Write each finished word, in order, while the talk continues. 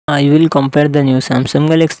I will compare the new Samsung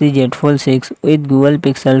Galaxy Z Fold 6 with Google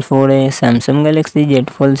Pixel 4a. Samsung Galaxy Z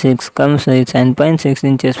Fold 6 comes with 7.6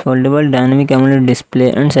 inches foldable dynamic AMOLED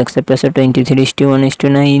display and success ratio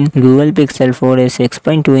 23:1:9. Google Pixel 4a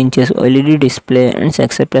 6.2 inches OLED display and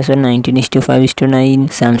success ratio 19:5:9.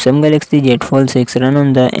 Samsung Galaxy Z Fold 6 run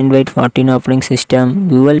on the Android 14 operating system.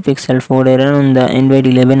 Google Pixel 4a run on the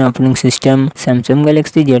Android 11 operating system. Samsung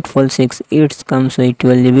Galaxy Z Fold 6 it comes with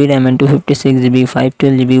 12GB RAM and 256GB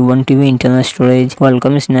 512GB 1TB internal storage.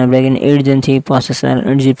 Qualcomm Snapdragon 8 Gen 3 processor,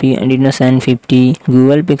 8GB Adreno 750.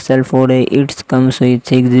 Google Pixel 4a it comes with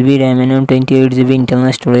 6GB RAM and 128GB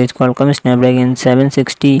internal storage. Qualcomm Snapdragon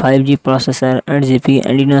 760 5G processor, 8GB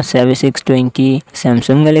Adreno 7620.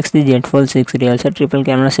 Samsung Galaxy Z Fold 6 real set triple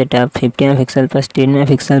camera setup, 50MP plus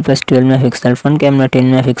 10MP plus 12MP. Front camera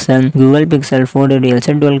 10MP. Google Pixel 4a real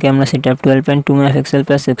set dual camera setup, 12.2MP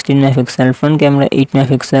plus 16MP. Front camera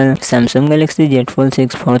 8MP. Samsung Galaxy Z Fold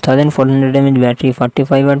 6 4400 mAh battery,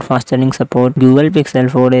 45W fast charging support. Google Pixel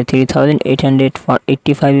 4a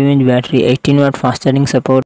 3885 mAh battery, 18W fast charging support.